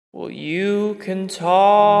Well, you can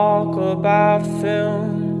talk about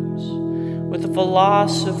films with a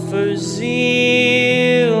philosopher's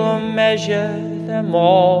zeal, or measure them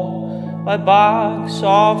all by box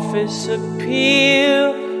office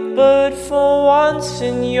appeal. But for once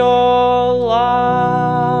in your life,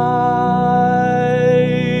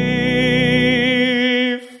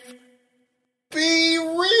 be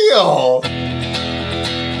real.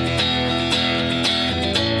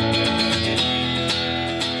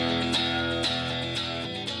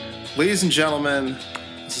 Ladies and gentlemen,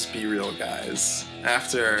 this is Be Real, guys.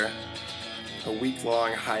 After a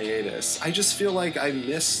week-long hiatus, I just feel like I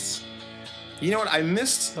missed... You know what? I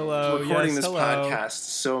missed recording this podcast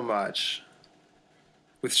so much.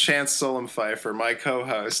 With Chance Solem Pfeiffer, my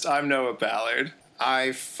co-host. I'm Noah Ballard.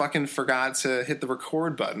 I fucking forgot to hit the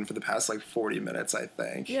record button for the past, 40 minutes, I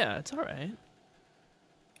think. Yeah, it's all right.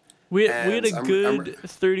 We had a good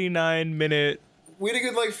 39-minute... We had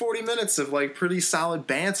a good 40 minutes of pretty solid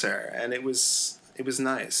banter, and it was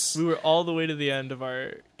nice. We were all the way to the end of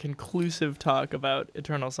our conclusive talk about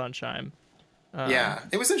Eternal Sunshine. Yeah,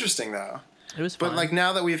 it was interesting though. It was fun. But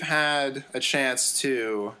now that we've had a chance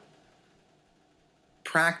to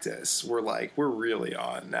practice, we're really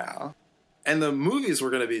on now. And the movies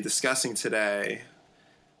we're going to be discussing today,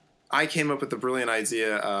 I came up with the brilliant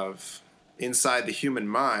idea of Inside the Human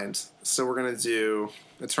Mind. So we're going to do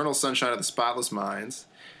Eternal Sunshine of the Spotless Mind,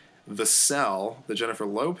 The Cell, the Jennifer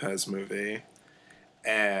Lopez movie,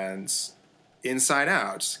 and Inside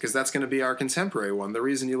Out, because that's going to be our contemporary one, the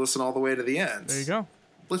reason you listen all the way to the end. There you go.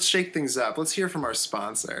 Let's shake things up. Let's hear from our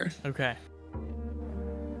sponsor. Okay.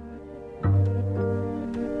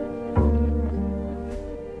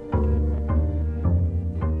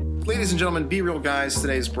 Ladies and gentlemen, Be Real Guys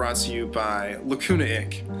today is brought to you by Lacuna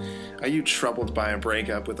Inc. Are you troubled by a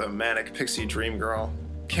breakup with a manic pixie dream girl?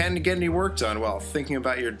 Can't get any work done while thinking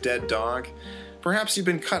about your dead dog? Perhaps you've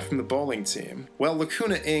been cut from the bowling team. Well,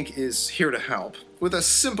 Lacuna Inc. is here to help. With a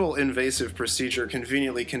simple invasive procedure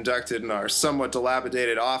conveniently conducted in our somewhat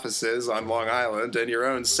dilapidated offices on Long Island and your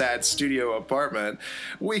own sad studio apartment,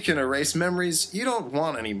 we can erase memories you don't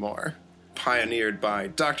want anymore. Pioneered by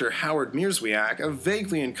Dr. Howard Mierzwiak, a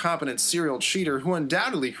vaguely incompetent serial cheater who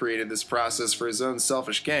undoubtedly created this process for his own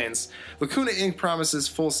selfish gains, Lacuna Inc. promises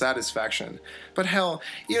full satisfaction. But hell,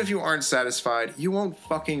 even if you aren't satisfied, you won't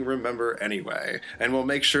fucking remember anyway, and we'll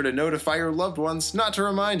make sure to notify your loved ones not to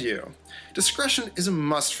remind you. Discretion is a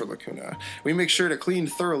must for Lacuna. We make sure to clean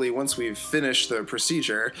thoroughly once we've finished the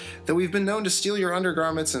procedure, though we've been known to steal your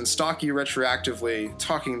undergarments and stalk you retroactively,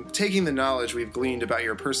 taking the knowledge we've gleaned about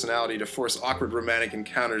your personality to force awkward romantic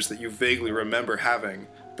encounters that you vaguely remember having.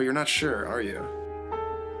 But you're not sure, are you?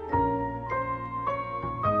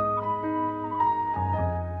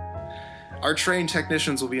 Our trained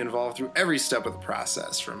technicians will be involved through every step of the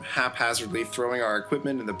process, from haphazardly throwing our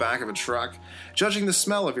equipment in the back of a truck, judging the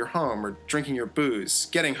smell of your home, or drinking your booze,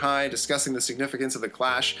 getting high, discussing the significance of the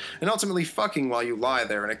clash, and ultimately fucking while you lie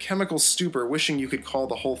there in a chemical stupor wishing you could call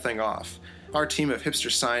the whole thing off. Our team of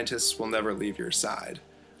hipster scientists will never leave your side.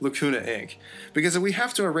 Lacuna Inc. Because if we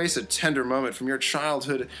have to erase a tender moment from your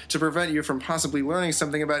childhood to prevent you from possibly learning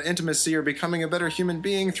something about intimacy or becoming a better human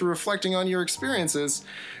being through reflecting on your experiences,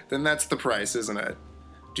 then that's the price, isn't it?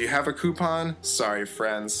 Do you have a coupon? Sorry,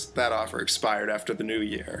 friends. That offer expired after the new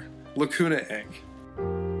year. Lacuna Inc.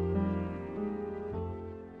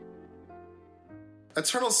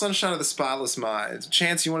 Eternal Sunshine of the Spotless Mind.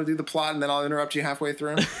 Chance, you want to do the plot and then I'll interrupt you halfway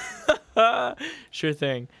through? Sure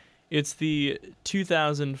thing. It's the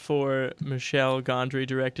 2004 Michel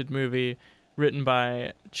Gondry-directed movie written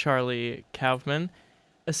by Charlie Kaufman.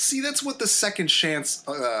 See, that's what the second chance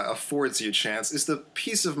affords you, Chance, is the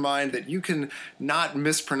peace of mind that you can not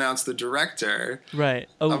mispronounce the director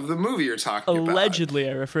of the movie you're talking about. Allegedly,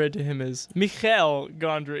 I referred to him as Michel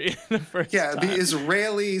Gondry the first time. The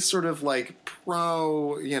Israeli sort of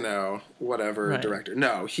pro, whatever director.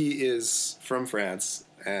 No, he is from France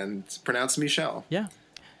and pronounced Michel. Yeah.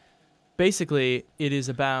 Basically, it is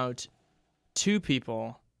about two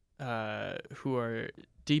people who are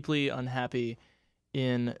deeply unhappy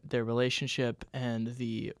in their relationship, and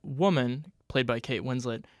the woman, played by Kate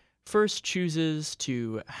Winslet, first chooses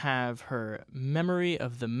to have her memory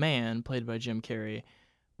of the man, played by Jim Carrey,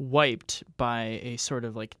 wiped by a sort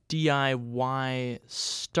of DIY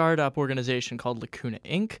startup organization called Lacuna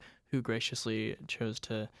Inc., who graciously chose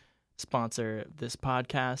to sponsor this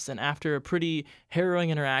podcast. And after a pretty harrowing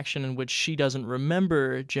interaction in which she doesn't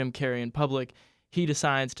remember Jim Carrey in public, he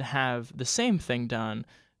decides to have the same thing done,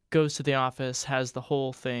 goes to the office, has the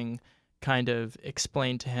whole thing kind of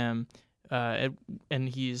explained to him, and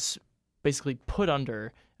he's basically put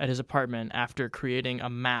under at his apartment after creating a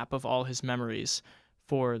map of all his memories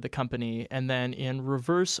for the company. And then in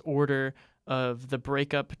reverse order of the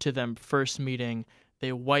breakup to them first meeting,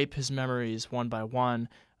 they wipe his memories one by one.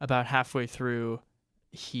 About halfway through,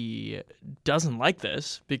 he doesn't like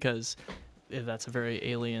this because that's a very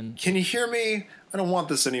alien... Can you hear me? I don't want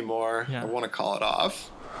this anymore. Yeah. I want to call it off.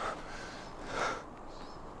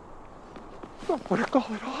 I want to call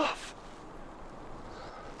it off.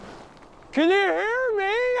 Can you hear me?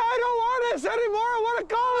 I don't want this anymore. I want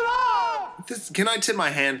to call it off. Can I tip my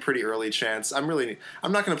hand pretty early, Chance? I'm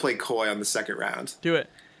not going to play coy on the second round. Do it.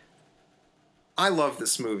 I love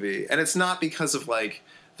this movie, and it's not because of like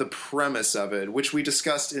the premise of it, which we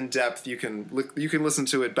discussed in depth. You can listen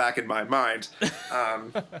to it back in my mind.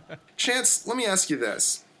 Chance, let me ask you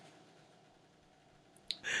this.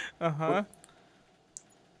 Uh-huh.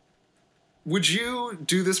 Would you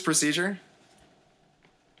do this procedure?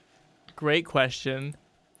 Great question.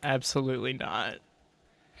 Absolutely not.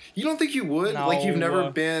 You don't think you would? No. Like, you've never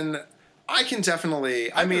been... I can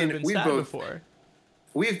definitely... I've never been sad before.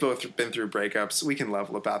 We've both been through breakups. We can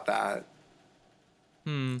level about that.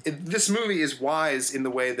 This movie is wise in the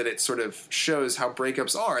way that it sort of shows how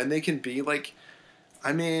breakups are, and they can be like...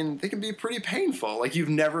 I mean, they can be pretty painful. Like, you've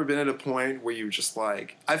never been at a point where you just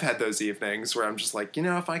like... I've had those evenings where I'm just like, you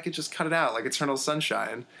know, if I could just cut it out like Eternal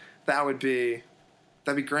Sunshine, that'd be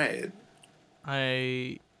great.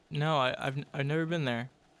 I've never been there.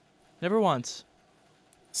 Never once.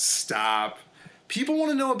 Stop. People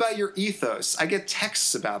want to know about your ethos. I get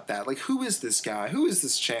texts about that. Like, who is this guy? Who is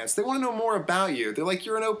this Chance? They want to know more about you. They're like,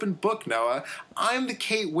 you're an open book, Noah. I'm the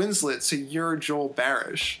Kate Winslet, so you're Joel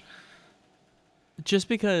Barish. Just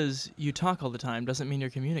because you talk all the time doesn't mean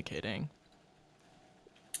you're communicating.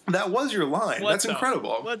 That was your line. What's That's up?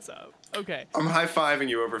 incredible. What's up? Okay. I'm high-fiving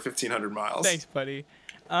you over 1,500 miles. Thanks, buddy.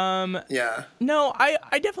 Yeah. No,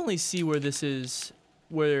 I definitely see where this is,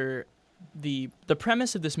 where the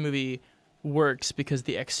premise of this movie works, because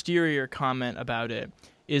the exterior comment about it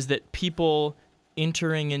is that people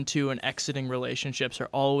entering into and exiting relationships are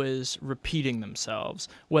always repeating themselves,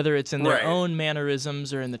 whether it's in their own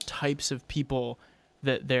mannerisms or in the types of people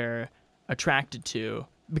that they're attracted to.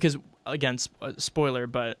 Because, again, spoiler,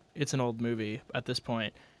 but it's an old movie at this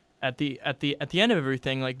point. At the end of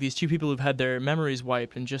everything, like, these two people who've had their memories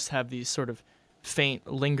wiped and just have these sort of faint,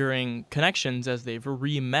 lingering connections as they've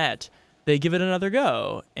re-met, they give it another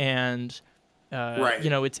go. And, you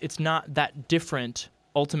know, it's not that different,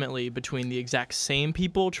 ultimately, between the exact same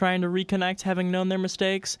people trying to reconnect, having known their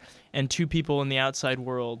mistakes, and two people in the outside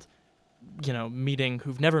world, you know, meeting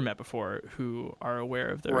who've never met before, who are aware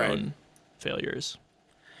of their own failures.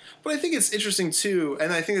 But I think it's interesting, too,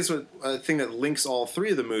 and I think that's what a thing that links all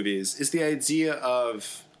three of the movies, is the idea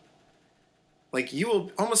of, like,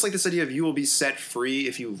 almost like this idea of you will be set free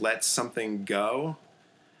if you let something go.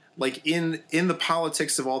 Like, in the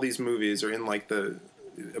politics of all these movies, or in, like, the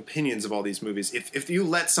opinions of all these movies, if you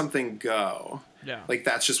let something go, like,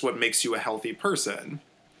 that's just what makes you a healthy person.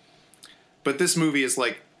 But this movie is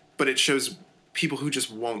like, but it shows people who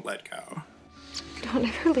just won't let go. Don't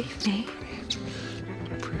ever leave me.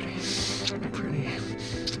 Pretty.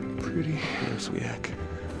 Sweetheart.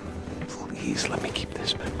 Please let me keep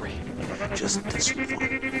this memory. Just this one.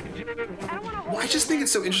 Well, I just think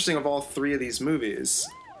it's so interesting of all three of these movies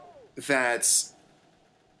that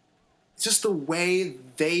just the way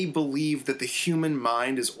they believe that the human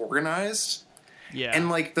mind is organized. Yeah. And,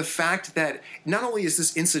 like, the fact that not only is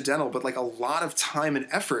this incidental, but, like, a lot of time and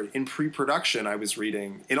effort in pre-production, I was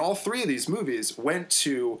reading, in all three of these movies, went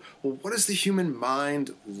to, well, what does the human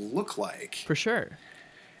mind look like? For sure.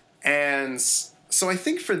 And so I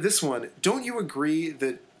think for this one, don't you agree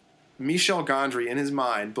that Michel Gondry, in his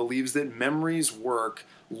mind, believes that memories work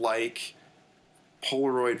like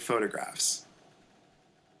Polaroid photographs?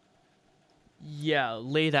 Yeah,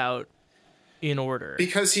 laid out in order.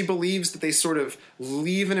 Because he believes that they sort of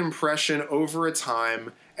leave an impression over a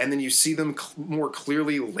time, and then you see them more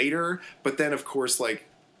clearly later, but then, of course, like,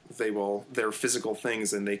 they're physical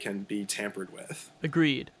things and they can be tampered with.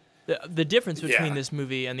 Agreed. The difference between this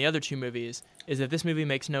movie and the other two movies is that this movie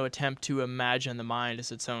makes no attempt to imagine the mind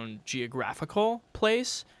as its own geographical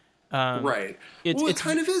place. Right. It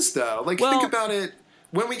kind of is, though. Like, think about it.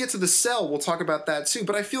 When we get to The Cell, we'll talk about that, too.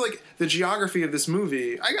 But I feel like the geography of this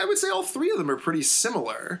movie, I would say all three of them are pretty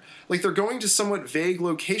similar. Like, they're going to somewhat vague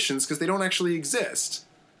locations because they don't actually exist.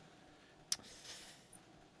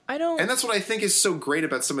 And that's what I think is so great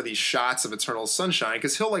about some of these shots of Eternal Sunshine,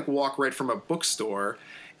 because he'll, like, walk right from a bookstore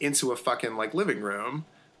into a fucking, like, living room,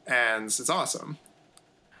 and it's awesome.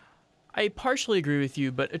 I partially agree with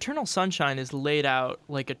you, but Eternal Sunshine is laid out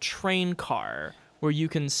like a train car where you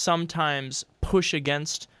can sometimes push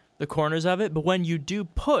against the corners of it, but when you do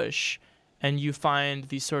push and you find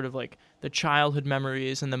these sort of like the childhood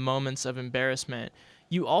memories and the moments of embarrassment,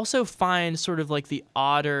 you also find sort of like the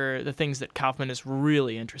things that Kaufman is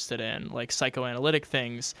really interested in, like psychoanalytic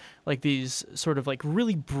things, like these sort of like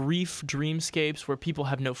really brief dreamscapes where people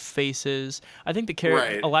have no faces. I think the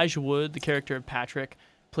character Elijah Wood, the character of Patrick,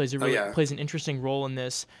 plays an interesting role in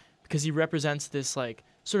this because he represents this like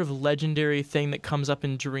sort of legendary thing that comes up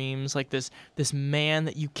in dreams, like this man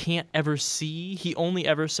that you can't ever see. He only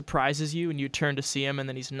ever surprises you and you turn to see him and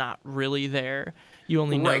then he's not really there. You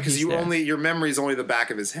only know because your memory is only the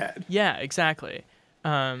back of his head. Yeah, exactly.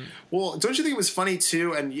 Well, don't you think it was funny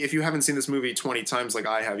too? And if you haven't seen this movie 20 times like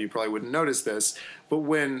I have, you probably wouldn't notice this. But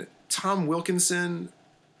when Tom Wilkinson,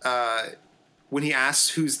 when he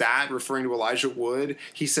asks who's that, referring to Elijah Wood,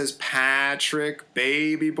 he says Patrick,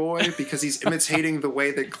 baby boy, because he's imitating the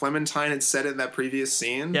way that Clementine had said it in that previous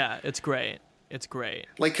scene. Yeah, it's great. It's great.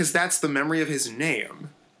 Like, because that's the memory of his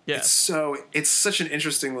name. Yeah. It's such an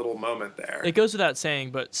interesting little moment there. It goes without saying,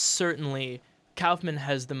 but certainly Kaufman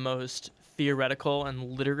has the most theoretical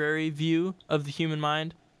and literary view of the human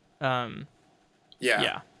mind.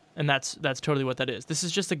 Yeah. And that's totally what that is. This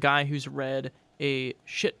is just a guy who's read a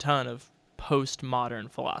shit ton of postmodern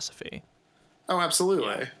philosophy. Oh, absolutely.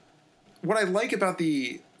 Yeah. What I like about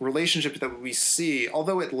the relationship that we see,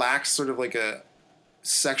 although it lacks sort of like a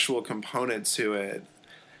sexual component to it,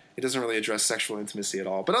 it doesn't really address sexual intimacy at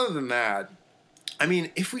all. But other than that, I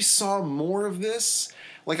mean, if we saw more of this,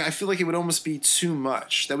 like, I feel like it would almost be too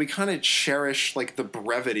much, that we kind of cherish, like, the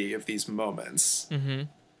brevity of these moments. Mm-hmm.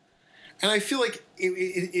 And I feel like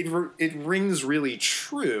it rings really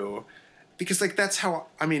true because, like, that's how,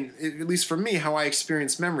 I mean, at least for me, how I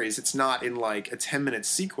experience memories. It's not in, like, a 10-minute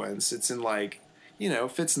sequence. It's in, like, you know,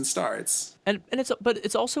 fits and starts. And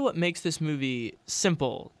it's also what makes this movie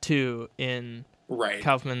simple, too, in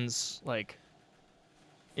Kaufman's, like,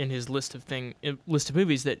 in his list of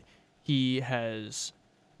movies that he has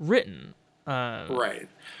written. Right.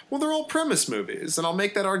 Well, they're all premise movies, and I'll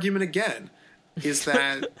make that argument again, is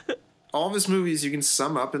that all of his movies you can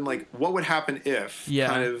sum up in, like, what would happen if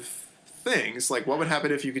kind of things. Like, what would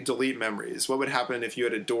happen if you could delete memories? What would happen if you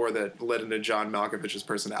had a door that led into John Malkovich's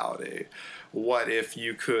personality? What if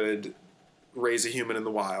you could raise a human in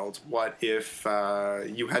the wild? What if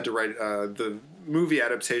you had to write the movie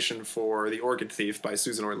adaptation for The Orchid Thief by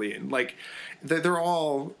Susan Orlean? Like, they're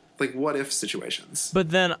all, like, what-if situations.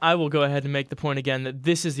 But then I will go ahead and make the point again that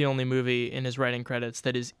this is the only movie in his writing credits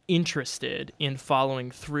that is interested in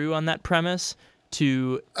following through on that premise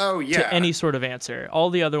to any sort of answer.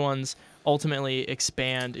 All the other ones ultimately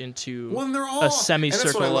expand into a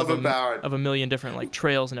semicircle of a million different, like,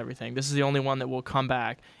 trails and everything. This is the only one that will come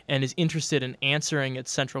back and is interested in answering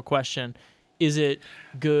its central question: is it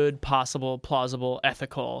good, possible, plausible,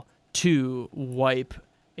 ethical to wipe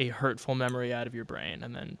a hurtful memory out of your brain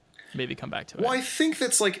and then maybe come back to it? Well, I think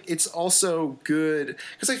that's, like, it's also good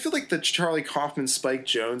because I feel like the Charlie Kaufman, Spike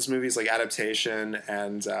Jonze movies, like Adaptation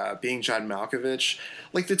and Being John Malkovich,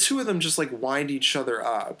 like, the two of them just, like, wind each other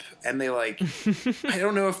up, and they, like, I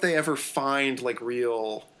don't know if they ever find, like,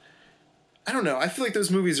 real, I don't know. I feel like those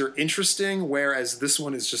movies are interesting, whereas this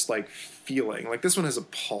one is just, like, feeling. Like, this one has a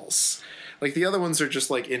pulse. Like, the other ones are just,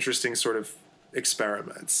 like, interesting sort of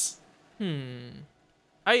experiments.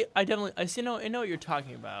 I definitely I know what you're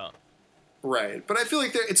talking about. Right, but I feel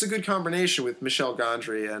like it's a good combination with Michel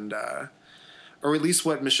Gondry and, or at least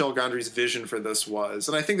what Michel Gondry's vision for this was,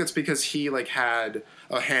 and I think that's because he, like, had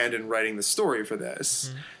a hand in writing the story for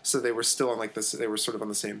this, so they were still on, like, this. They were sort of on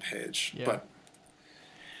the same page. Yeah.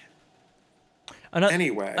 But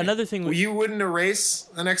anyway, another thing you wouldn't erase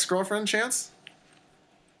an ex-girlfriend, Chance?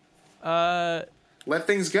 Let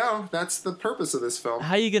things go. That's the purpose of this film.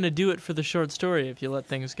 How are you going to do it for the short story if you let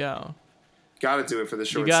things go? Got to do it for the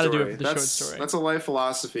short story. You got to do it for the short story. That's a life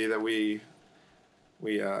philosophy that we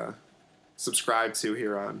subscribe to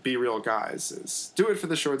here on Be Real Guys, is do it for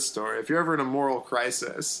the short story. If you're ever in a moral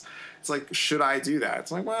crisis, it's like, should I do that?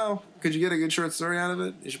 It's like, well, could you get a good short story out of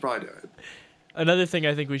it? You should probably do it. Another thing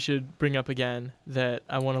I think we should bring up again that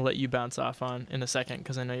I want to let you bounce off on in a second,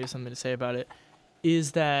 because I know you have something to say about it,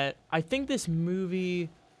 is that I think this movie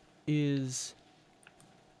is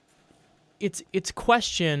its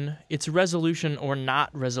question, its resolution or not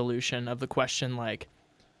resolution of the question, like,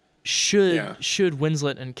 should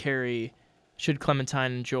Winslet and Carrie, should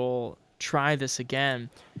Clementine and Joel try this again,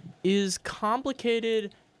 is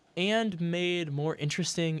complicated and made more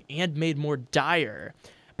interesting and made more dire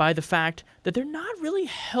by the fact that they're not really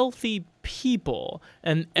healthy people.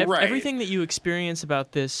 And Right. everything that you experience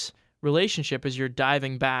about this relationship as you're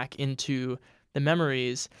diving back into the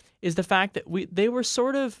memories is the fact that they were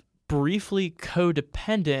sort of briefly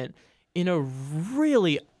codependent in a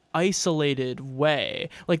really isolated way.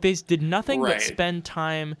 Like, they did nothing Right. but spend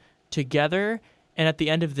time together, and at the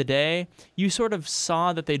end of the day, you sort of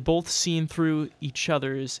saw that they'd both seen through each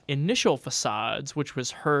other's initial facades, which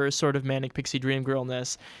was her sort of manic pixie dream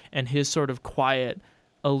girlness and his sort of quiet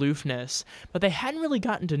aloofness. But they hadn't really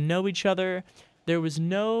gotten to know each other. There was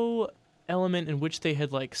no element in which they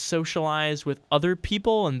had like socialized with other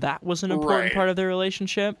people, and that was an important Right. part of their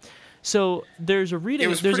relationship. So there's a reading. It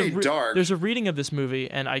was there's pretty dark. There's a reading of this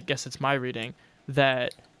movie, and I guess it's my reading,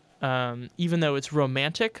 that even though it's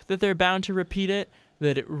romantic that they're bound to repeat it,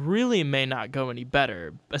 that it really may not go any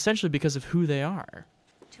better, essentially because of who they are.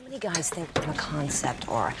 Too many guys think I'm a concept,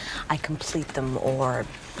 or I complete them, or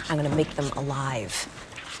I'm gonna make them alive.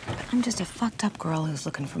 But I'm just a fucked up girl who's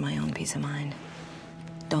looking for my own peace of mind.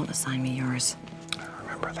 Don't assign me yours. I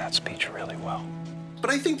remember that speech really well.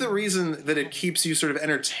 But I think the reason that it keeps you sort of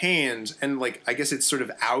entertained, and like I guess it's sort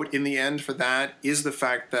of out in the end for that, is the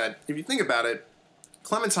fact that if you think about it,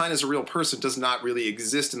 Clementine as a real person does not really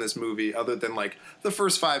exist in this movie other than like the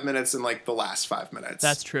first 5 minutes and like the last 5 minutes.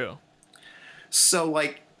 That's true. So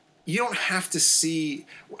like you don't have to see,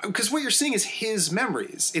 because what you're seeing is his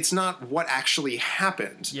memories. It's not what actually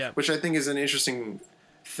happened, Yeah. which I think is an interesting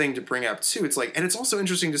thing to bring up too. It's like, and it's also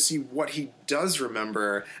interesting to see what he does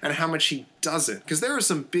remember and how much he doesn't, because there are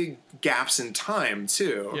some big gaps in time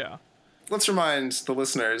too. Yeah. Let's remind the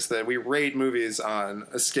listeners that we rate movies on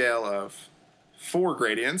a scale of 4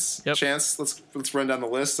 gradients. Yep. Chance, let's run down the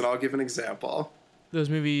list and I'll give an example. Those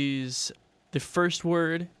movies, the first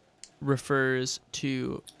word refers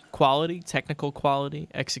to quality, technical quality,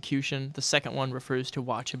 execution. The second one refers to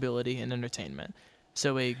watchability and entertainment.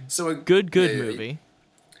 So a good yeah, movie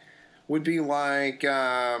would be like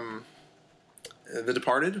The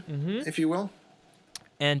Departed, if you will.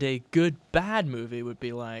 and a good bad movie would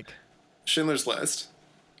be like, Schindler's List.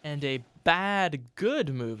 and a bad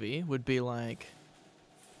good movie would be like,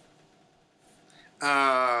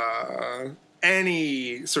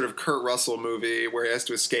 Any sort of Kurt Russell movie where he has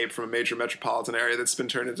to escape from a major metropolitan area that's been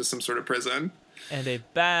turned into some sort of prison. and a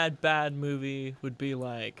bad movie would be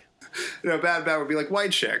like, Bad would be like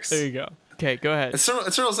White Chicks. there you go. Okay, go ahead.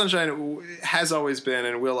 Eternal Sunshine has always been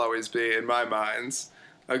and will always be, in my mind,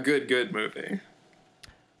 a good movie.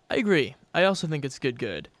 I agree. I also think it's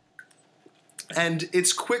good. And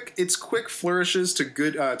it's quick flourishes to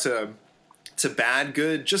good to bad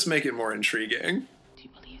good just make it more intriguing. Do you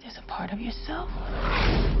believe there's a part of yourself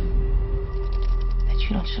that you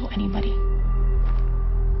don't show anybody?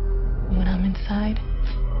 When I'm inside,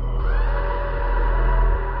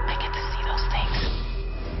 I get to see those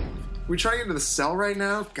things. We try to get into The Cell right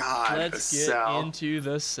now? God, Let's The get Cell. into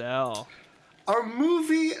The Cell. A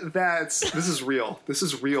movie that's... This is real,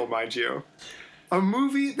 mind you. A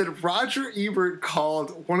movie that Roger Ebert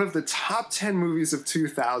called one of the top 10 movies of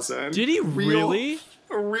 2000. Did he really?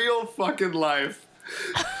 Real fucking life.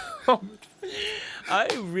 I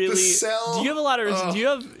really. The Cell. Do you have a lot of?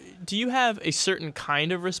 Do you have a certain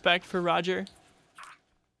kind of respect for Roger?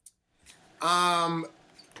 I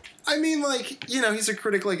mean, like, he's a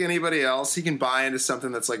critic like anybody else. He can buy into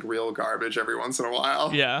something that's like real garbage every once in a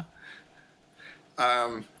while. Yeah.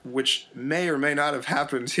 Which may or may not have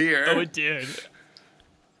happened here. Oh, it did.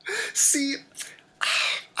 See,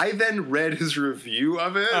 I then read his review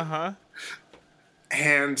of it. Uh-huh.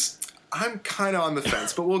 And I'm kind of on the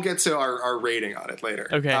fence, but we'll get to our rating on it later.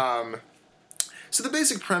 Okay. So the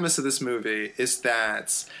basic premise of this movie is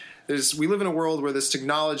that we live in a world where this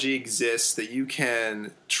technology exists that you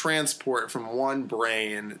can transport from one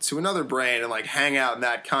brain to another brain and like hang out in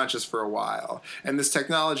that conscious for a while. And this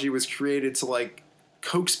technology was created to like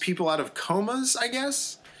coax people out of comas, I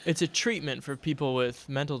guess. It's a treatment for people with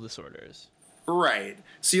mental disorders. Right.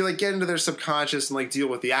 So you like get into their subconscious and like deal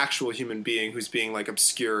with the actual human being who's being like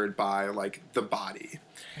obscured by like the body.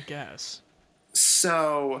 I guess.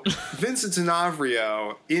 So Vincent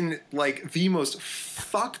D'Onofrio in like the most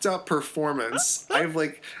fucked up performance. I've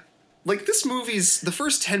like this movie's the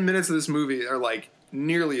first 10 minutes of this movie are like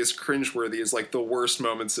nearly as cringeworthy as like the worst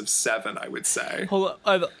moments of Seven, I would say. Hold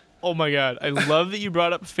on. Oh my God. I love that you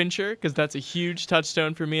brought up Fincher because that's a huge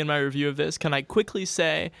touchstone for me in my review of this. Can I quickly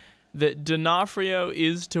say that D'Onofrio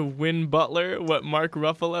is to Win Butler what Mark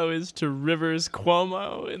Ruffalo is to Rivers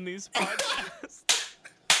Cuomo in these podcasts?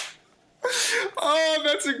 Oh,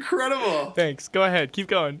 that's incredible. Thanks. Go ahead. Keep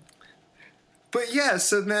going. But yeah,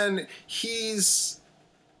 so then he's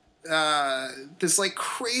this like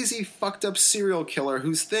crazy fucked up serial killer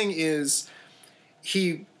whose thing is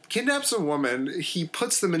he kidnaps a woman, he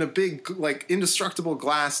puts them in a big like indestructible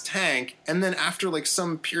glass tank, and then after like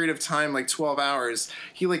some period of time, like 12 hours,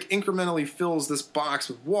 he like incrementally fills this box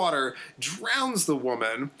with water, drowns the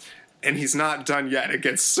woman, and he's not done yet. It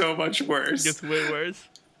gets so much worse. It gets way worse.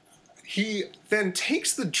 He then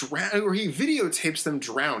takes he videotapes them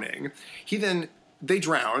drowning. They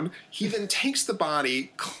drown. He then takes the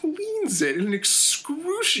body, cleans it in an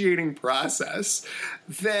excruciating process.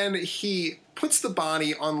 Then he puts the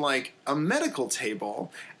body on like a medical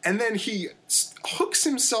table, and then he hooks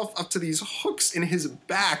himself up to these hooks in his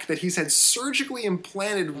back that he's had surgically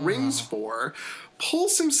implanted rings for,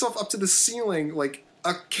 pulls himself up to the ceiling like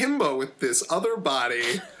akimbo with this other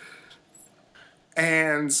body,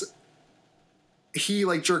 and he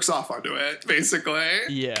like jerks off onto it, basically.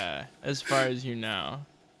 Yeah, as far as you know.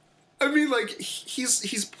 I mean, like,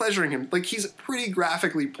 he's pleasuring him. Like, he's pretty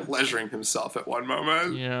graphically pleasuring himself at one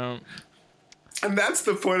moment. Yeah. And that's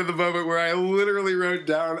the point of the moment where I literally wrote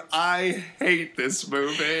down, I hate this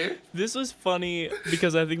movie. This was funny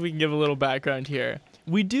because I think we can give a little background here.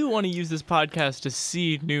 We do want to use this podcast to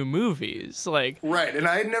see new movies. Like, right, and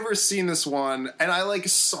I had never seen this one, and I, like,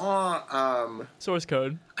 saw... Source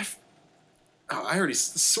Code. I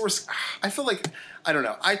feel like, I don't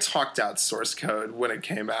know, I talked out Source Code when it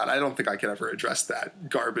came out. I don't think I could ever address that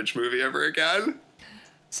garbage movie ever again.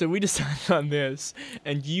 So we decided on this,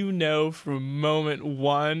 and you know from moment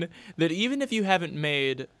one that even if you haven't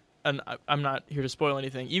made, and I'm not here to spoil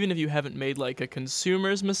anything, even if you haven't made like a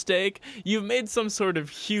consumer's mistake, you've made some sort of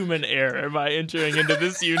human error by entering into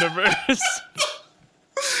this universe.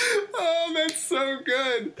 Oh, that's so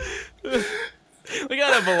good. Like,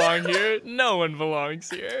 I don't belong here. No one belongs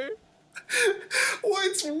here. Well,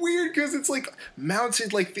 it's weird because it's like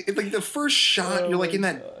mounted like the first shot, you're like in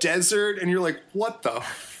that desert and you're like, what the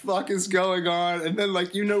fuck is going on? And then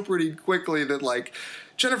like you know pretty quickly that like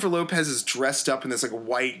Jennifer Lopez is dressed up in this like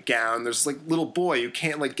white gown. There's like little boy who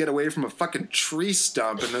can't like get away from a fucking tree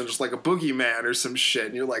stump, and then there's like a boogeyman or some shit,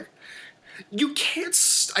 and you're like, you can't.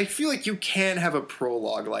 I feel like you can't have a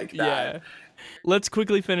prologue like that. Yeah. Let's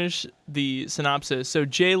quickly finish the synopsis. So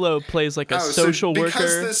JLo plays like a social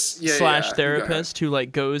worker slash therapist who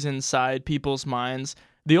like goes inside people's minds.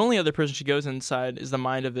 The only other person she goes inside is the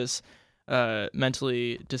mind of this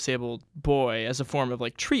mentally disabled boy as a form of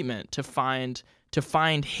like treatment to find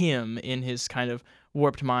him in his kind of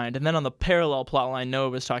warped mind. And then on the parallel plotline Noah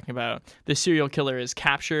was talking about, the serial killer has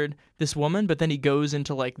captured this woman, but then he goes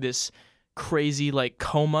into like this crazy like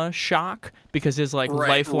coma shock because his like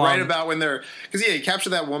lifelong right about when they're he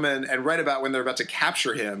captured that woman, and right about when they're about to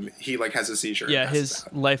capture him he like has a seizure. Yeah, his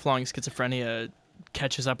lifelong schizophrenia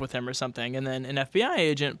catches up with him or something, and then an FBI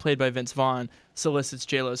agent played by Vince Vaughn solicits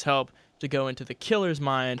JLo's help to go into the killer's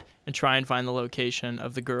mind and try and find the location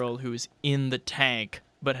of the girl who's in the tank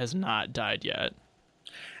but has not died yet.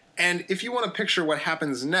 And if you want to picture what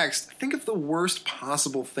happens next, think of the worst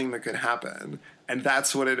possible thing that could happen. And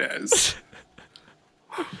that's what it is.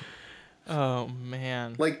 Oh,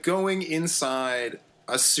 man. Like, going inside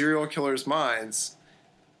a serial killer's minds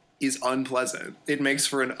is unpleasant. It makes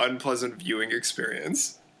for an unpleasant viewing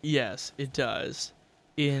experience. Yes, it does.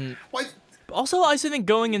 Also, I think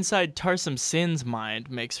going inside Tarsem Sin's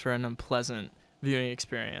mind makes for an unpleasant viewing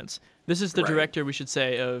experience. This is the director, we should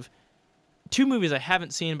say, of two movies I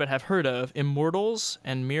haven't seen but have heard of, Immortals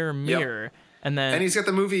and Mirror Mirror. Yep. And he's got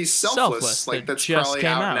the movie Selfless like that's just probably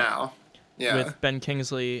came out now. Yeah. With Ben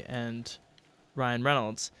Kingsley and Ryan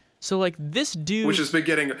Reynolds. So like this dude, which has been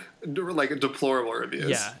getting like deplorable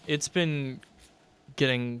reviews. Yeah, it's been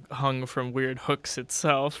getting hung from weird hooks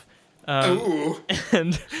itself. Ooh.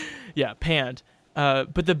 And yeah, panned.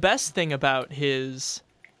 But the best thing about his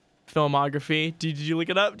filmography, did you look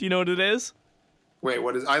it up? Do you know what it is? Wait,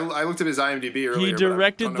 what is? I looked at his IMDb earlier. He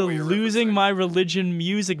directed the "Losing My Religion"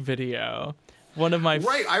 music video. One of my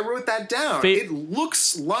I wrote that down. It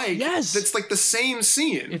looks like it's like the same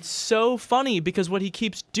scene. It's so funny because what he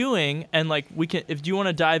keeps doing, and like we can, if you want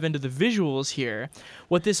to dive into the visuals here,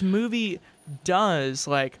 what this movie does,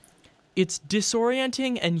 like it's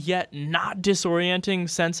disorienting and yet not disorienting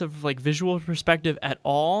sense of like visual perspective at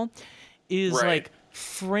all, is like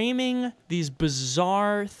framing these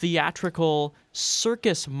bizarre theatrical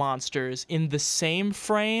circus monsters in the same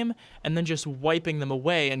frame and then just wiping them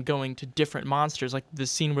away and going to different monsters, like the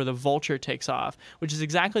scene where the vulture takes off, which is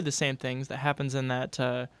exactly the same things that happens in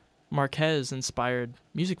that Marquez-inspired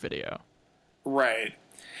music video. Right.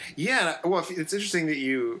 Yeah, well, it's interesting that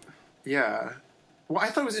you... Yeah. Well, I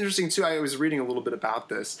thought it was interesting, too. I was reading a little bit about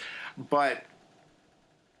this, but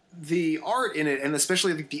the art in it, and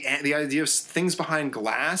especially the idea of things behind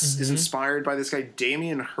glass, is inspired by this guy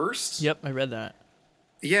Damien Hirst. Yep, I read that.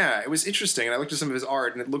 Yeah, it was interesting, and I looked at some of his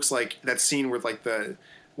art, and it looks like that scene where like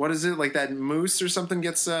what is it, like that moose or something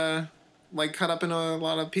gets like cut up in a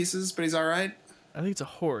lot of pieces, but he's all right. I think it's a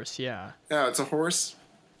horse. Yeah. Oh, it's a horse.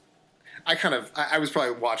 I was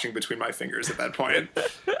probably watching between my fingers at that point,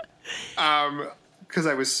 because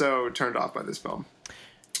I was so turned off by this film.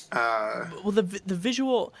 Well, the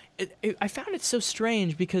visual, I found it so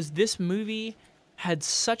strange because this movie had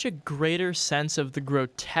such a greater sense of the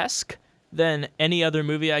grotesque than any other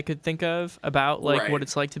movie I could think of about like what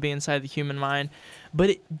it's like to be inside the human mind, but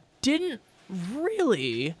it didn't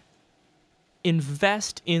really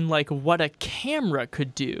invest in like what a camera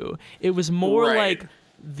could do. It was more like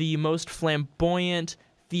the most flamboyant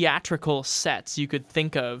theatrical sets you could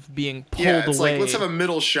think of being pulled away. Yeah, it's like, let's have a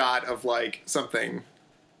middle shot of like something.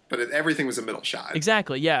 But everything was a middle shot.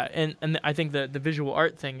 Exactly, yeah. And I think the visual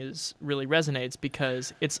art thing really resonates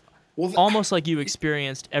because it's almost like you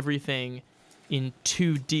experienced everything in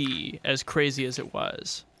 2D, as crazy as it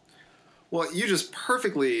was. Well, you just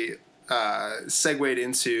perfectly segued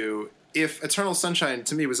into, if Eternal Sunshine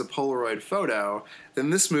to me was a Polaroid photo, then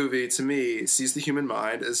this movie to me sees the human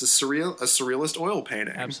mind as a surrealist oil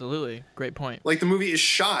painting. Absolutely. Great point. Like the movie is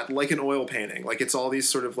shot like an oil painting. Like it's all these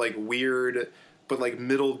sort of like weird but like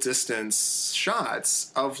middle distance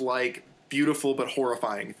shots of like beautiful but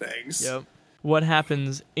horrifying things. Yep. What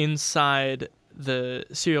happens inside the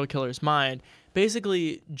serial killer's mind?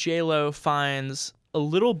 Basically, JLo finds a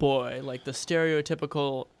little boy, like the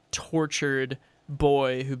stereotypical tortured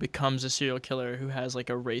boy who becomes a serial killer, who has like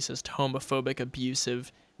a racist, homophobic,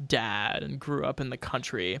 abusive dad and grew up in the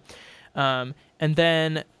country. And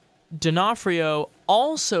then D'Onofrio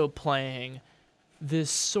also playing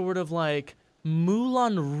this sort of like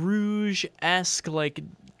Moulin Rouge-esque, like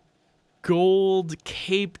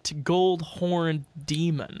gold-caped, gold-horned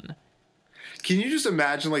demon. Can you just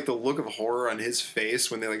imagine like the look of horror on his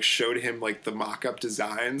face when they like showed him like the mock-up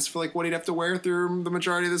designs for like what he'd have to wear through the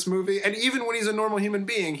majority of this movie? And even when he's a normal human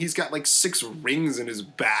being, he's got like 6 rings in his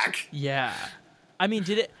back. Yeah. I mean,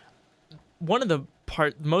 one of the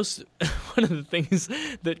things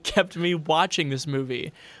that kept me watching this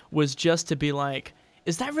movie was just to be like,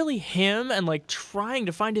 is that really him? And like trying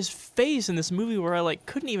to find his face in this movie where I like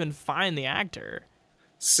couldn't even find the actor.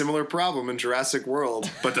 Similar problem in Jurassic World,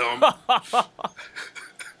 but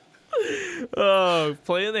Oh,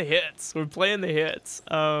 playing the hits. We're playing the hits.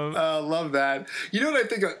 Love that. You know what I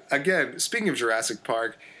think? Again, speaking of Jurassic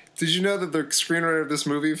Park, did you know that the screenwriter of this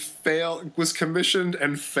movie was commissioned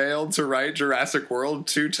and failed to write Jurassic World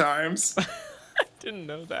 2 times? I didn't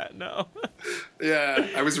know that, no. Yeah,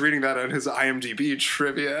 I was reading that on his IMDb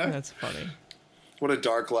trivia. That's funny. What a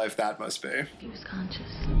dark life that must be. If he was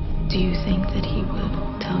conscious, do you think that he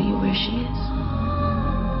would tell you where she is?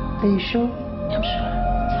 Are you sure? I'm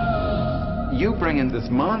sure. You bring in this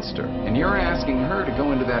monster, and you're asking her to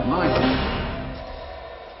go into that mine.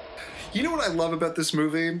 You know what I love about this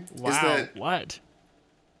movie? Wow,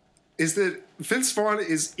 Is that Vince Vaughn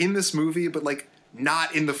is in this movie, but like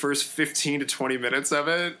not in the first 15 to 20 minutes of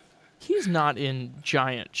it. He's not in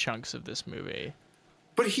giant chunks of this movie.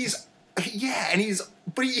 But he's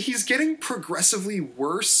getting progressively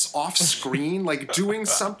worse off screen, like doing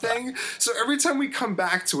something. So every time we come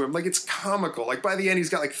back to him, like it's comical. Like by the end, he's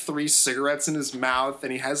got like 3 cigarettes in his mouth,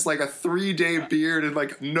 and he has like a 3-day beard and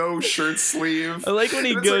like no shirt sleeve. I like when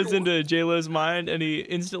he goes into JLo's mind and he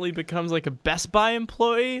instantly becomes like a Best Buy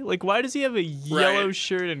employee. Like, why does he have a yellow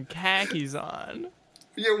shirt and khakis on?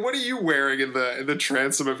 Yeah, what are you wearing in the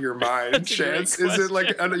transom of your mind, Chance? Is it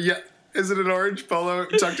like Is it an orange polo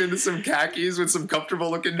tucked into some khakis with some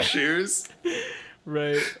comfortable-looking shoes?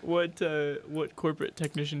 Right. What corporate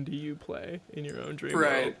technician do you play in your own dream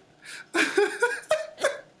world?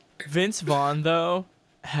 Vince Vaughn, though,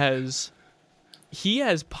 has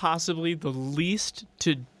possibly the least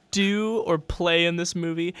to do or play in this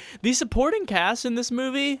movie. The supporting cast in this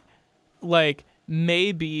movie, like,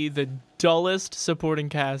 may be the dullest supporting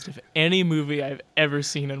cast of any movie I've ever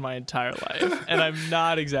seen in my entire life, and I'm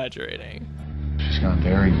not exaggerating. She's gone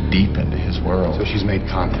very deep into his world, so she's made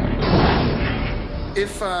contact.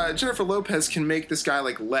 If Jennifer Lopez can make this guy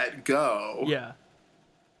like let go,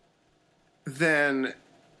 then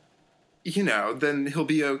he'll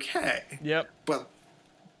be okay. Yep. But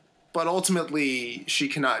ultimately, she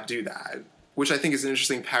cannot do that, which I think is an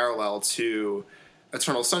interesting parallel to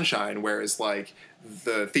Eternal Sunshine, whereas like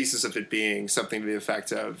the thesis of it being something to the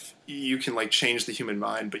effect of you can like change the human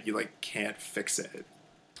mind, but you like can't fix it.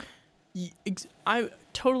 I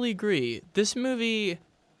totally agree. This movie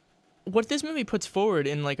what this movie puts forward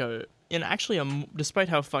in like despite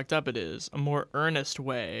how fucked up it is, a more earnest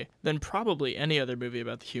way than probably any other movie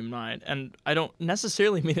about the human mind. And I don't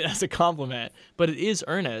necessarily mean it as a compliment, but it is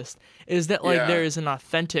earnest. Is that like there is an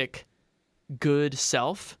authentic good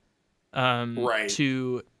self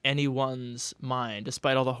to anyone's mind,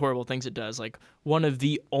 despite all the horrible things it does. Like one of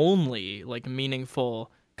the only like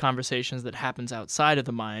meaningful conversations that happens outside of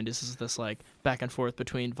the mind is this like back and forth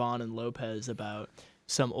between Vaughn and Lopez about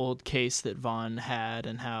some old case that Vaughn had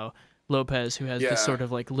and how Lopez, who has this sort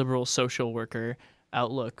of like liberal social worker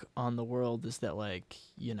outlook on the world, is that like,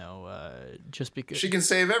 just because she can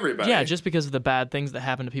save everybody. Yeah, just because of the bad things that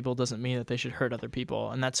happen to people doesn't mean that they should hurt other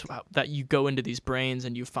people. And that's that you go into these brains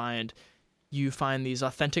and you find these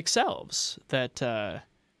authentic selves that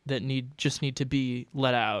need to be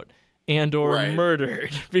let out and or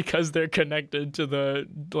murdered because they're connected to the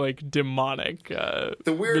like demonic the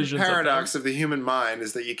weird paradox of the human mind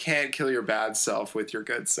is that you can't kill your bad self with your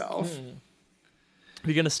good self. If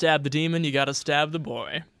you're gonna stab the demon, you gotta stab the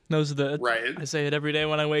boy. Those are the I say it every day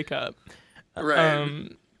when I wake up.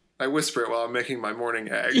 I whisper it while I'm making my morning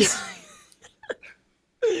eggs.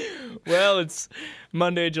 Well, it's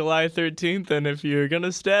Monday, July 13th, and if you're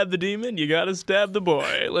gonna stab the demon, you gotta stab the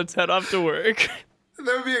boy. Let's head off to work.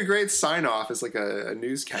 That would be a great sign-off as like a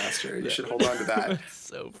newscaster. You should hold on to that. That's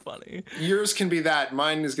so funny. Yours can be that.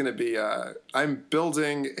 Mine is going to be, I'm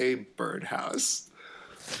building a birdhouse.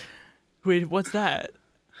 Wait, what's that?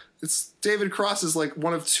 It's David Cross's like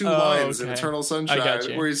one of two lines in Eternal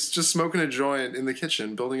Sunshine where he's just smoking a joint in the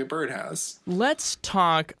kitchen building a birdhouse. Let's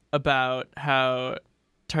talk about how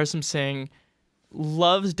Tarsem Singh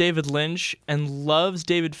loves David Lynch and loves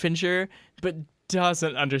David Fincher, but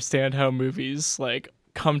doesn't understand how movies like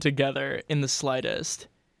come together in the slightest.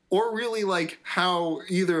 Or really like how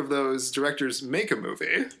either of those directors make a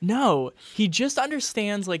movie. No, he just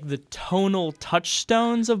understands like the tonal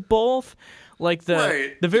touchstones of both. Like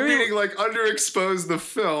the very meaning like underexpose the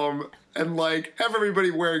film and like have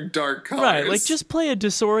everybody wearing dark colors. Right, like just play a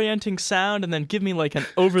disorienting sound and then give me like an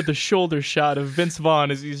over the shoulder shot of Vince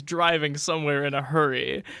Vaughn as he's driving somewhere in a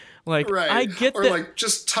hurry. Like, I get that. Or like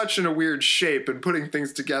just touching a weird shape and putting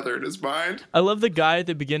things together in his mind. I love the guy at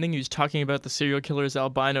the beginning who's talking about the serial killer's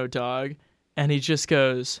albino dog, and he just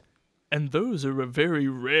goes, "And those are a very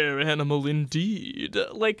rare animal indeed."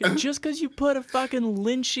 Like, just because you put a fucking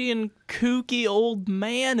lynchy and kooky old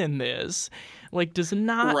man in this, like, does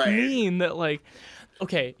not mean that, like...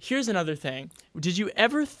 Okay, here's another thing. Did you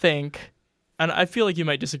ever think, and I feel like you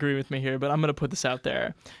might disagree with me here, but I'm going to put this out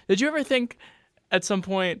there. Did you ever think at some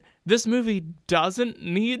point, this movie doesn't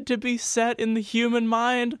need to be set in the human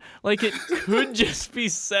mind? Like, it could just be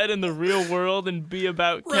set in the real world and be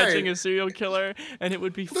about catching a serial killer, and it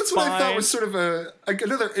would be That's fine. What I thought was sort of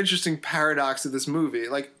another interesting paradox of this movie.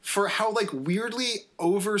 Like, for how, like, weirdly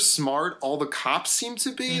over-smart all the cops seem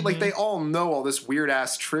to be. Like, they all know all this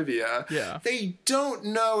weird-ass trivia. Yeah. They don't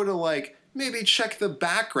know to, like... maybe check the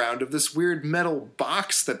background of this weird metal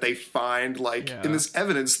box that they find, like, in this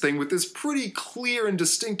evidence thing with this pretty clear and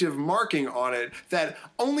distinctive marking on it that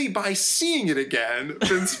only by seeing it again,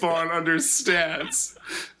 Vince Vaughn understands.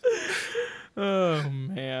 Oh,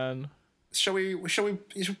 man. Shall we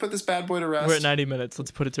put this bad boy to rest? We're at 90 minutes.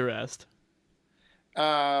 Let's put it to rest.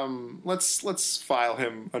 Let's file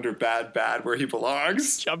him under bad where he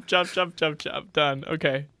belongs. Chop. Done.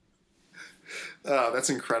 Okay. Oh, that's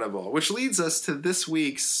incredible. Which leads us to this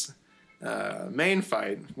week's main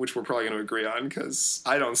fight, which we're probably going to agree on because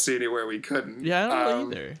I don't see anywhere we couldn't. Yeah, I don't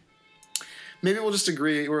know either. Maybe we'll just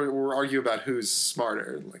agree or we'll argue about who's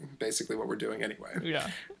smarter, like basically what we're doing anyway. Yeah.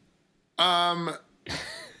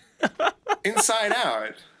 Inside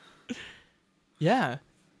Out. Yeah.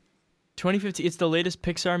 2015. It's the latest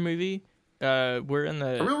Pixar movie. We're in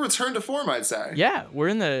the... a real return to form, I'd say. Yeah, we're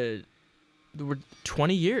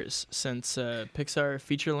 20 years since Pixar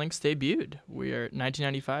feature lengths debuted. We are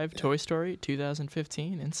 1995, Toy Story,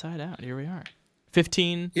 2015, Inside Out. Here we are.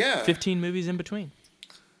 15 movies in between.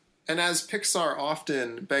 And as Pixar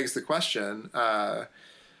often begs the question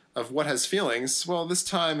of what has feelings, well, this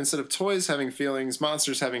time, instead of toys having feelings,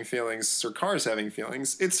 monsters having feelings, or cars having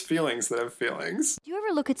feelings, it's feelings that have feelings. Do you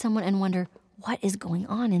ever look at someone and wonder what is going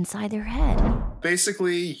on inside their head?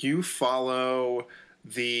 Basically, you follow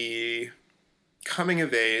the coming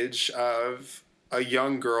of age of a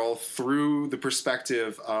young girl through the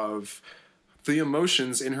perspective of the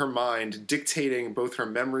emotions in her mind dictating both her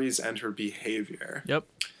memories and her behavior. Yep.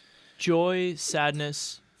 Joy,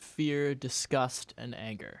 sadness, fear, disgust, and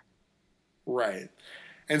anger. Right.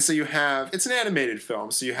 And so it's an animated film,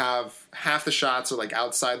 so you have half the shots are like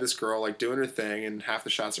outside this girl, like doing her thing, and half the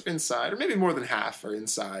shots are inside, or maybe more than half are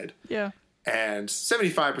inside. Yeah. And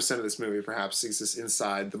 75% of this movie perhaps exists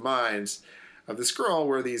inside the mind of this girl,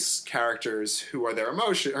 where these characters who are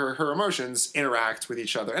her emotions interact with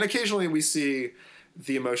each other. And occasionally we see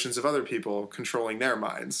the emotions of other people controlling their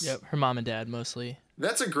minds. Yep, her mom and dad mostly.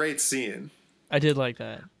 That's a great scene. I did like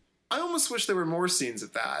that. I almost wish there were more scenes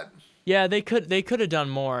of that. Yeah, they could have done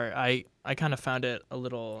more. I kind of found it a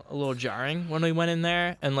little jarring when we went in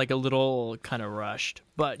there, and like a little kind of rushed.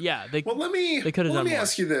 But yeah, they could have done more. Let me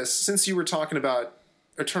ask you this: since you were talking about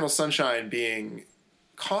Eternal Sunshine being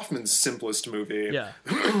Kaufman's simplest movie, yeah,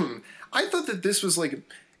 I thought that this was like,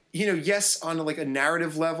 yes, on like a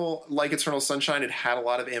narrative level, like Eternal Sunshine, it had a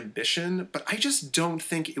lot of ambition, but I just don't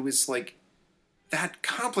think it was like that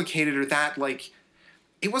complicated or that like.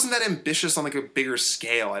 It wasn't that ambitious on like a bigger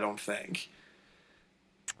scale, I don't think.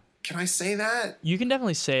 Can I say that? You can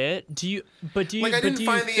definitely say it. I didn't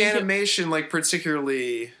find the animation like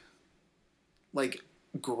particularly like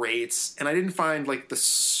great, and I didn't find like the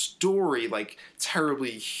story like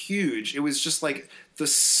terribly huge. It was just like the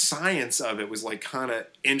science of it was like kind of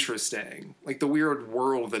interesting. Like the weird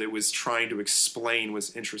world that it was trying to explain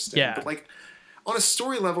was interesting. Yeah. But like on a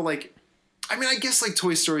story level, like I mean, I guess like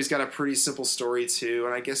Toy Story's got a pretty simple story too,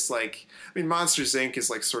 and I guess like Monsters Inc. is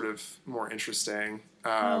like sort of more interesting,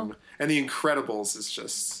 and The Incredibles is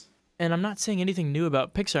just. And I'm not saying anything new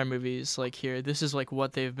about Pixar movies like here. This is like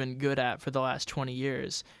what they've been good at for the last 20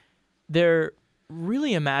 years. They're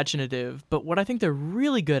really imaginative, but what I think they're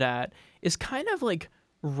really good at is kind of like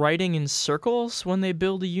writing in circles when they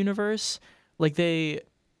build a universe. Like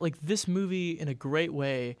this movie in a great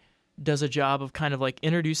way does a job of kind of like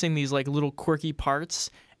introducing these like little quirky parts,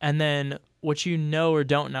 and then what you know or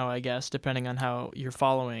don't know, I guess, depending on how you're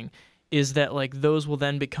following, is that like those will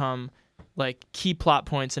then become like key plot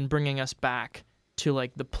points and bringing us back to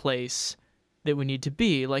like the place that we need to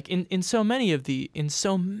be. Like in so many of these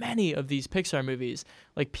Pixar movies,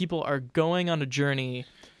 like people are going on a journey,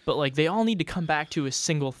 but like they all need to come back to a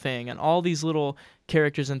single thing, and all these little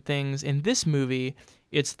characters and things in this movie,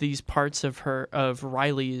 it's these parts of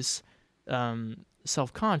Riley's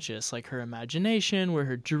self-conscious, like her imagination, where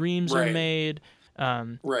her dreams are made,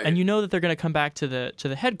 and you know that they're going to come back to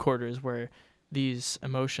the headquarters where these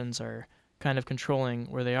emotions are kind of controlling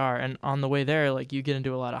where they are, and on the way there, like you get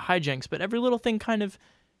into a lot of hijinks, but every little thing kind of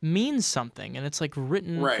means something, and it's like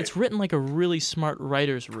written. It's written like a really smart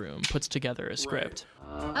writer's room puts together a script.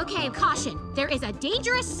 Okay, caution. There is a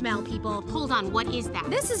dangerous smell, people. Hold on, what is that?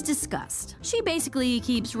 This is disgust. She basically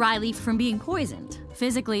keeps Riley from being poisoned,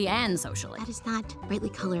 physically and socially. That is not brightly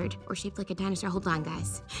colored or shaped like a dinosaur. Hold on,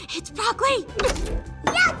 guys. It's broccoli!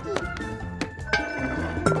 Yucky!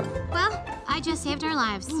 Well, I just saved our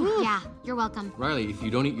lives. Yeah, you're welcome. Riley, if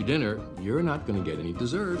you don't eat your dinner, you're not going to get any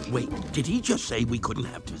dessert. Wait, did he just say we couldn't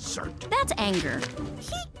have dessert? That's anger.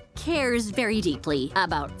 He cares very deeply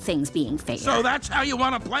about things being fair. So that's how you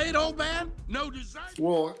want to play it, old man? No dessert?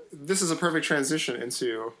 Well, this is a perfect transition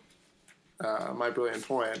into my brilliant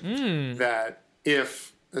point that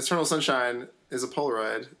if Eternal Sunshine is a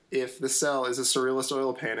Polaroid, if The Cell is a surrealist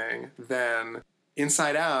oil painting, then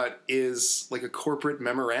Inside Out is like a corporate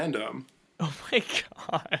memorandum. Oh my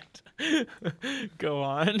God. Go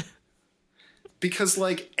on. Because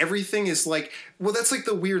like everything is like, well, that's like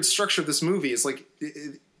the weird structure of this movie is like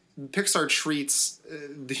Pixar treats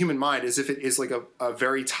the human mind as if it is like a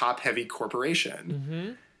very top-heavy corporation.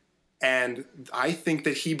 Mm-hmm. And I think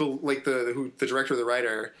that the director or the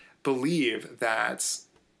writer believe that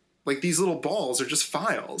like these little balls are just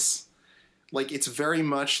files. Like it's very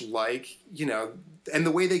much like, and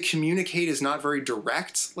the way they communicate is not very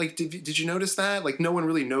direct. Like, did you notice that? Like no one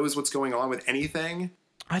really knows what's going on with anything.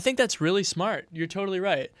 I think that's really smart. You're totally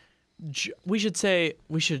right. We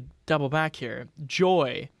should double back here.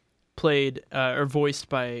 Joy, played or voiced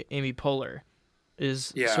by Amy Poehler,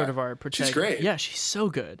 is sort of our protagonist. She's great. Yeah, she's so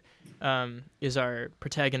good. Is our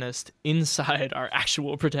protagonist inside our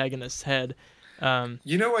actual protagonist's head. I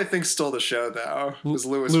think stole the show though was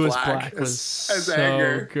Louis Black was as so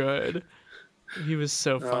Anger. Good. He was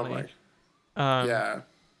so funny. Yeah.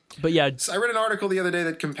 But yeah, so I read an article the other day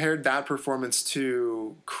that compared that performance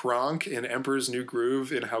to Kronk in Emperor's New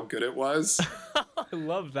Groove and how good it was. I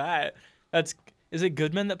love that. Is it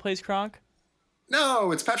Goodman that plays Kronk?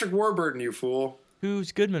 No, it's Patrick Warburton, you fool.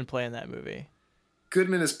 Who's Goodman playing that movie?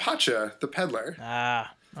 Goodman is Pacha, the peddler.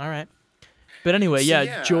 Ah, all right. But anyway,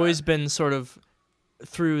 Joy's been sort of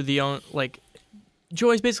through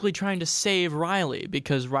Joy's basically trying to save Riley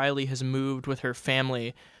because Riley has moved with her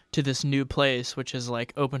family to this new place, which has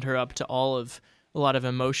like opened her up to all of a lot of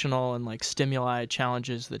emotional and like stimuli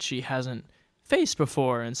challenges that she hasn't faced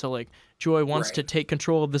before. And so like Joy wants to take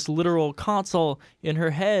control of this literal console in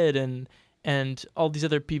her head, and all these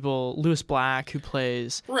other people, Lewis Black, who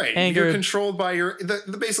plays anger. You're controlled by your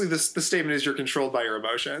basically the statement is you're controlled by your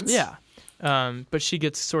emotions. Yeah. But she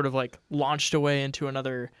gets sort of like launched away into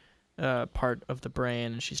another part of the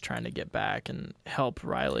brain, and she's trying to get back and help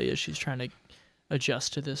Riley as she's trying to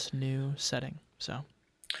adjust to this new setting. So,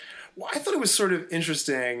 well, I thought it was sort of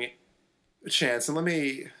interesting, Chance, and let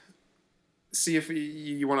me see if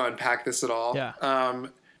you want to unpack this at all. Yeah.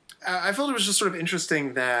 I felt it was just sort of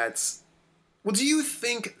interesting that, well, do you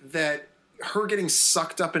think that her getting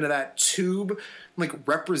sucked up into that tube like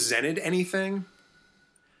represented anything?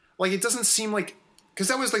 Like, it doesn't seem like, because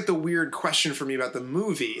that was like the weird question for me about the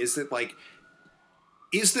movie, is that like,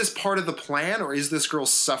 is this part of the plan, or is this girl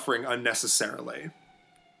suffering unnecessarily?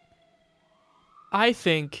 I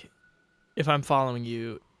think, if I'm following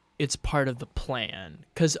you, it's part of the plan.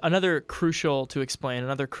 Because another crucial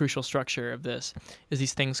structure of this is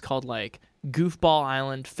these things called like Goofball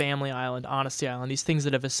Island, Family Island, Honesty Island, these things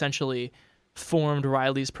that have essentially formed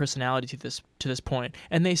Riley's personality to this point.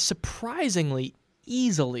 And they surprisingly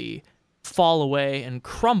easily fall away and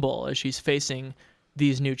crumble as she's facing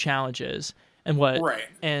these new challenges. But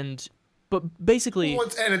basically,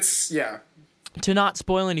 to not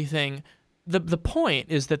spoil anything, the point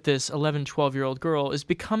is that this 11, 12-year-old girl is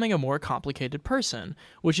becoming a more complicated person,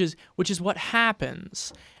 which is what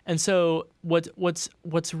happens. And so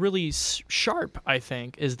what's really sharp, I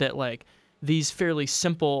think, is that like these fairly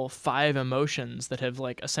simple 5 emotions that have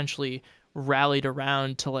like essentially rallied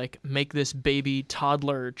around to like make this baby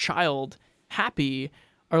toddler child happy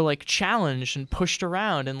are like challenged and pushed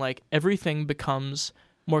around, and like everything becomes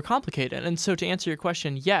more complicated. And so to answer your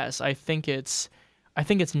question, yes, I think it's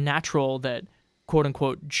natural that quote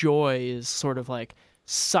unquote joy is sort of like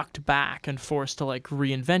sucked back and forced to like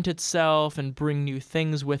reinvent itself and bring new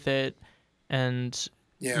things with it and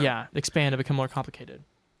expand and become more complicated.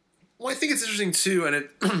 Well, I think it's interesting too, and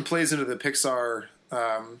it plays into the Pixar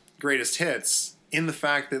greatest hits in the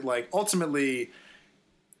fact that like ultimately,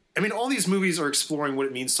 I mean, all these movies are exploring what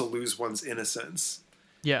it means to lose one's innocence.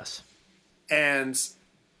 Yes. And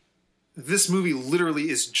this movie literally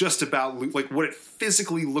is just about like what it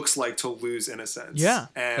physically looks like to lose innocence. Yeah,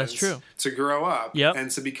 and that's true. To grow up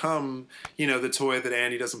and to become, the toy that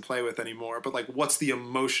Andy doesn't play with anymore. But like, what's the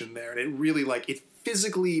emotion there? And it really like it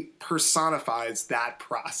physically personifies that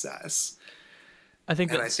process. I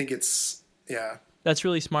think it's that's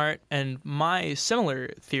really smart. And my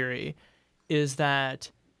similar theory is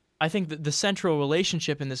that I think that the central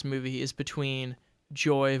relationship in this movie is between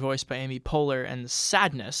Joy, voiced by Amy Poehler, and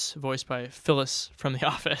Sadness, voiced by Phyllis from The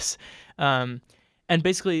Office. And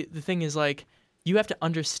basically, the thing is, like, you have to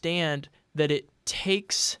understand that it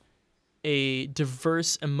takes a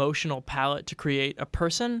diverse emotional palette to create a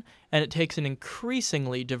person, and it takes an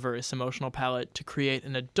increasingly diverse emotional palette to create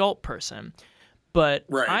an adult person. But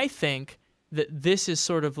I think that this is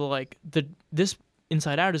sort of like this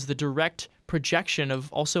Inside Out is the direct projection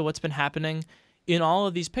of also what's been happening in all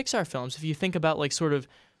of these Pixar films. If you think about like sort of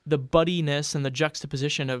the buddiness and the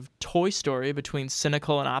juxtaposition of Toy Story between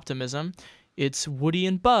cynical and optimism, it's Woody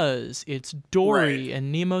and Buzz, it's Dory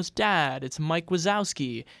and Nemo's dad, it's Mike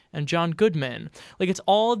Wazowski and John Goodman. Like it's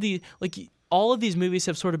all of these movies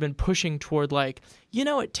have sort of been pushing toward like,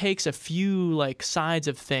 it takes a few like sides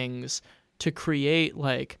of things to create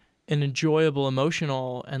like an enjoyable,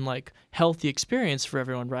 emotional, and like healthy experience for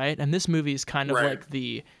everyone, right? And this movie is kind of like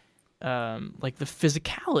the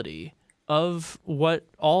physicality of what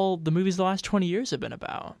all the movies the last 20 years have been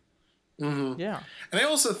about. Mm-hmm. Yeah. And I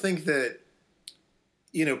also think that,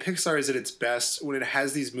 Pixar is at its best when it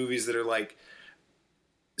has these movies that are like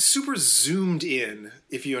super zoomed in,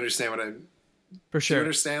 if you understand what I'm... For sure. Do you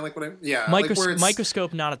understand like what I'm... Yeah.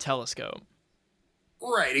 Microscope, not a telescope.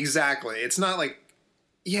 Right, exactly. It's not like...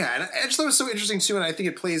 Yeah, and I just thought it was so interesting too, and I think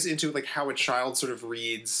it plays into like how a child sort of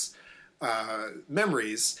reads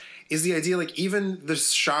memories, is the idea like even the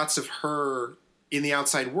shots of her in the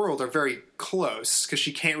outside world are very close because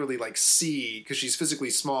she can't really like see because she's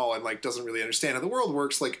physically small and like doesn't really understand how the world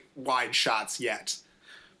works, like wide shots yet.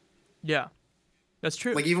 Yeah, that's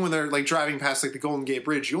true. Like even when they're like driving past like the Golden Gate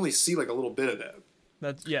Bridge, you only see like a little bit of it.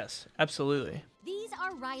 Yes, absolutely. These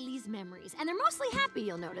are Riley's memories, and they're mostly happy,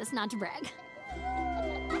 you'll notice, not to brag.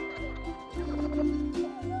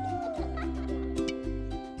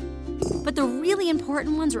 But the really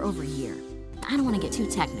important ones are over here. I don't want to get too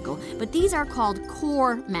technical, but these are called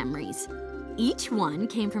core memories. Each one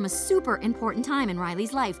came from a super important time in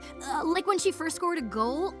Riley's life. Like when she first scored a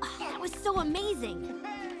goal. Oh, that was so amazing.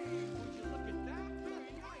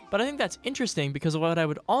 But I think that's interesting because what I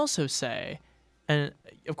would also say, and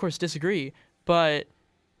of course disagree, but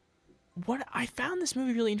what I found this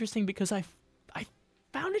movie really interesting because I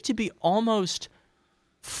found it to be almost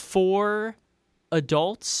for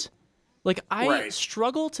adults. Like, I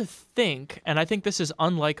struggle to think, and I think this is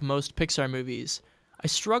unlike most Pixar movies,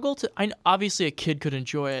 obviously a kid could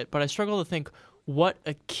enjoy it, but I struggle to think what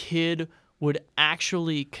a kid would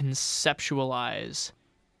actually conceptualize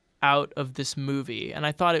out of this movie. And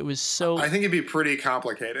I thought it was so... I think it'd be pretty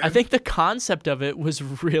complicated. I think the concept of it was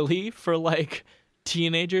really for, like,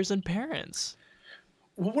 teenagers and parents.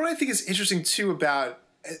 Well, what I think is interesting, too, about...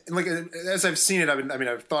 Like, as I've seen it,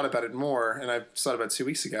 I've thought about it more, and I saw it about 2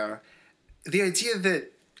 weeks ago. The idea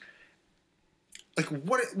that, like,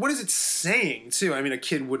 what is it saying, too? I mean, a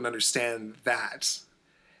kid wouldn't understand that.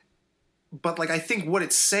 But, like, I think what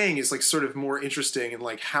it's saying is, like, sort of more interesting, and,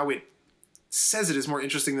 like, how it says it is more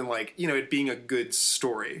interesting than, like, you know, it being a good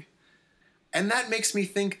story. And that makes me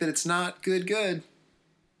think that it's not good.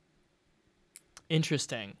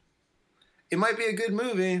 Interesting. It might be a good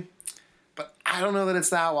movie, but I don't know that it's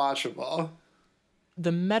that watchable.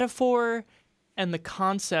 The metaphor and the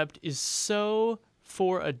concept is so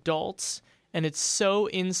for adults, and it's so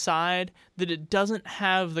inside that it doesn't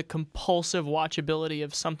have the compulsive watchability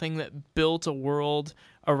of something that built a world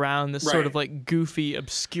around this sort of like goofy,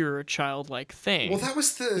 obscure, childlike thing. Well,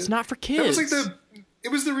 it's not for kids. That was like it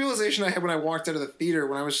was the realization I had when I walked out of the theater,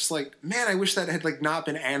 when I was just like, man, I wish that had like not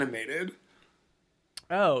been animated.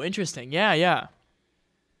 Oh, interesting. Yeah.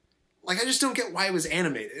 Like, I just don't get why it was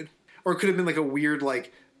animated. Or it could have been like a weird,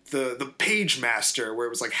 like, the Page Master, where it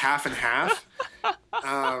was like half and half.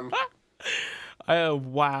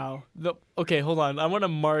 Wow. Okay, hold on. I want to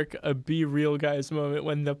mark a Be Real Guys moment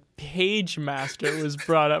when the Page Master was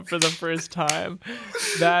brought up for the first time.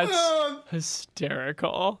 That's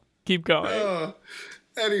hysterical. Keep going.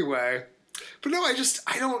 Anyway. But no, I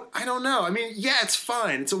don't know. I mean, yeah, it's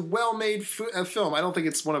fine. It's a well-made film. I don't think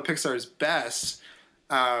it's one of Pixar's best.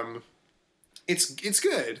 It's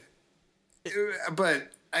good.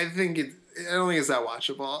 But I don't think it's that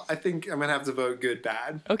watchable. I think I'm going to have to vote good,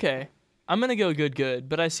 bad. Okay. I'm going to go good,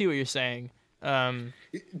 but I see what you're saying.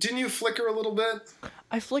 Didn't you flicker a little bit?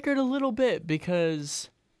 I flickered a little bit because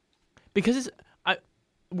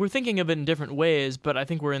we're thinking of it in different ways, but I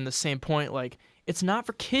think we're in the same point. Like, it's not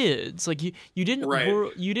for kids. Like, you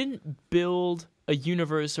didn't build a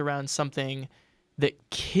universe around something that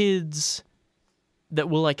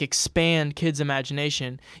will like expand kids'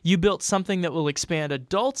 imagination. You built something that will expand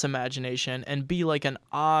adults' imagination and be like an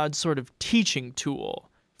odd sort of teaching tool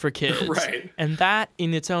for kids. Right. And that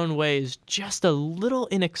in its own way is just a little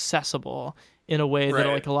inaccessible in a way that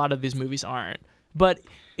like a lot of these movies aren't. But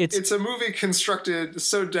it's a movie constructed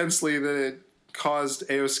so densely that it caused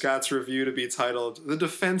A.O. Scott's review to be titled The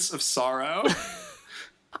Defense of Sorrow.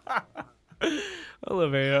 I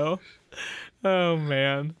love A.O. Oh,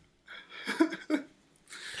 man.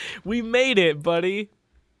 We made it, buddy.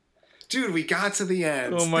 Dude, we got to the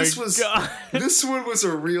end. Oh my God. This one was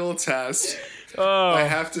a real test. Oh, I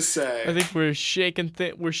have to say. I think we're shaking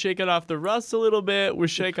off the rust a little bit. We're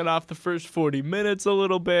shaking off the first 40 minutes a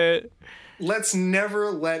little bit. Let's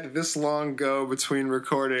never let this long go between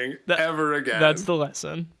recording ever again. That's the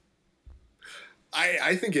lesson.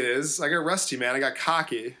 I think it is. I got rusty, man. I got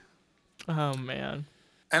cocky. Oh, man.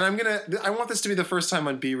 And I want this to be the first time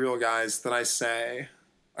on Be Real Guys that I say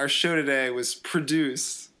our show today was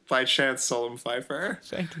produced by Chance Solom Pfeiffer.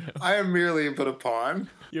 Thank you. I am merely but a pawn.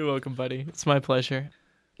 You're welcome, buddy. It's my pleasure.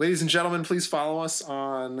 Ladies and gentlemen, please follow us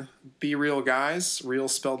on Be Real Guys, real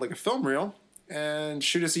spelled like a film reel, and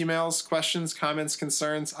shoot us emails, questions, comments,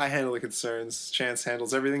 concerns. I handle the concerns. Chance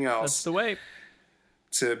handles everything else. That's the way.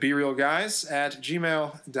 To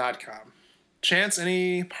berealguys@gmail.com. Chance,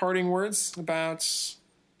 any parting words about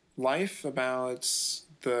life, about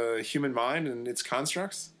the human mind and its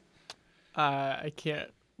constructs? I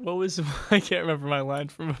can't. I can't remember my line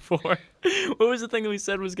from before. What was the thing that we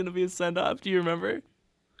said was going to be a send-off? Do you remember?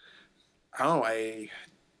 Oh,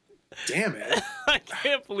 damn it. I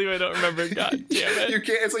can't believe I don't remember. God damn it.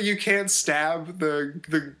 It's like you can't stab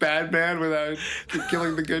the bad man without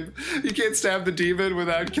killing the good. You can't stab the demon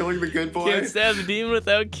without killing the good boy. Can't stab the demon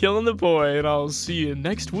without killing the boy. And I'll see you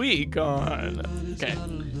next week on... Okay.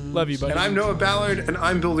 Love you, buddy. And I'm Noah Ballard, and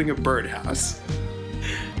I'm building a birdhouse.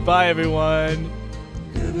 Bye, everyone.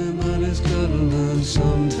 Everybody's gotta learn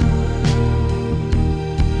sometime.